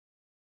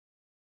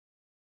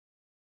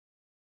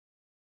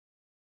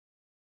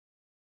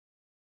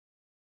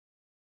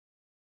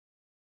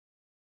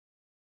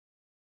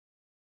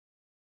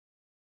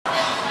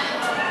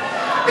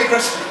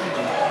Chris.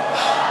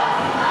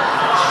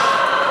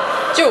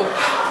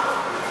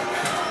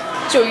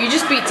 Joe, you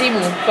just beat Demo,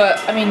 but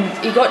I mean,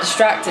 he got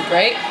distracted,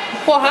 right?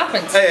 What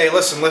happened? Hey,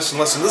 listen.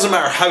 Doesn't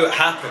matter how it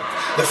happened.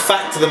 The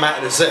fact of the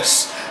matter is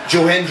this.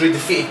 Joe Hendry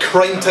defeated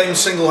Crime Time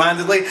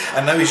single-handedly,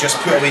 and now he's just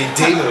put away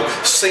Damo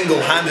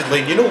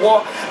single-handedly. And you know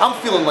what? I'm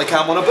feeling like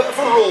I'm on a bit of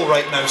a roll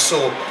right now,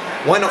 so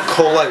why not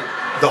call out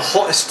the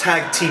hottest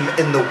tag team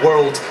in the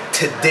world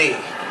today?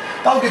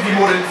 I'll give you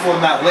more info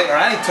on that later.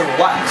 I need to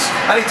relax.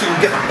 I need to go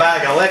get the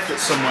bag. I left it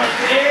somewhere.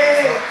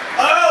 Hey!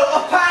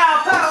 Oh,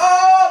 pow, pow!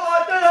 Oh,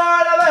 my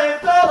God!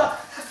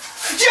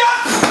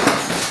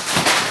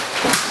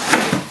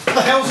 What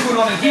the hell's going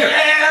on in here?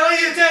 Hey, what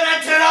are you doing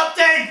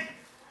interrupting?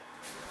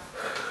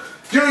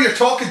 Do you know who you're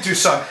talking to,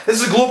 son? This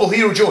is the global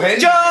hero, Joe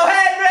Hendry. Joe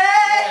Hendry!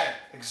 Yeah,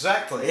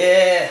 exactly.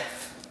 Yeah.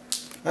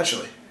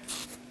 Actually,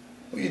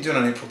 what are you doing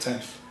on April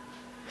 10th?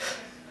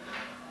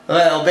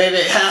 Well,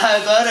 baby,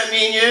 how about it,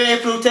 me and you,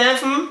 April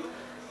 10th?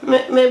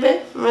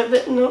 Maybe,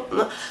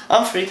 no,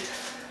 I'm free.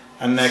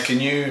 And can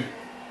you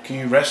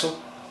wrestle?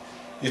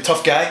 You a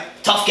tough guy?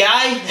 Tough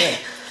guy? Yeah.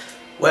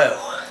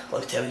 Well,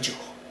 let me tell you, Joe.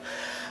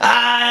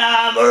 I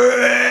am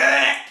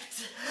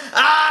wrecked.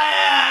 I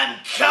am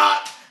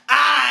cut.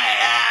 I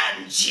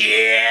am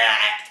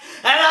jacked.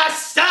 And I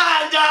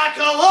stand a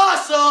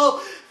colossal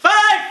 5'4".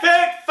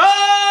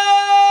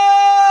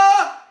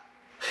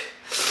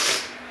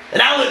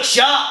 And I look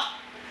sharp.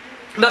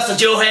 Mr.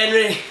 Joe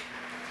Hendry,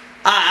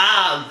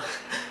 I am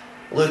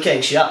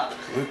looking sharp.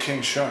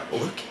 Looking sharp.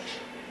 Looking.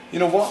 You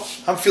know what?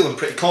 I'm feeling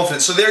pretty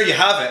confident. So there you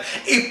have it.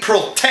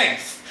 April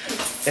 10th.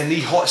 In the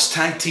hottest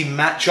tag team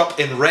matchup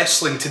in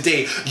wrestling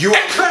today, you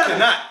are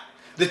looking at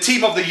the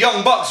team of the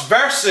Young Bucks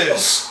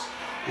versus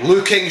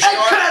Looking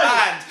Sharp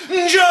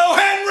and Joe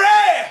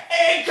Hendry!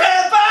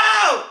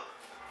 Incredible!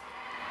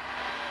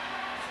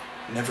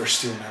 Never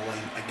steal my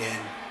line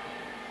again.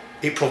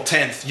 April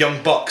 10th,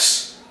 Young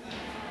Bucks.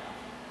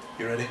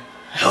 You ready?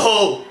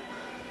 Oh!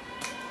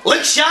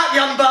 Look sharp,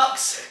 Young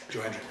Bucks!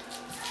 Joe Hendry.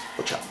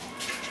 Look sharp.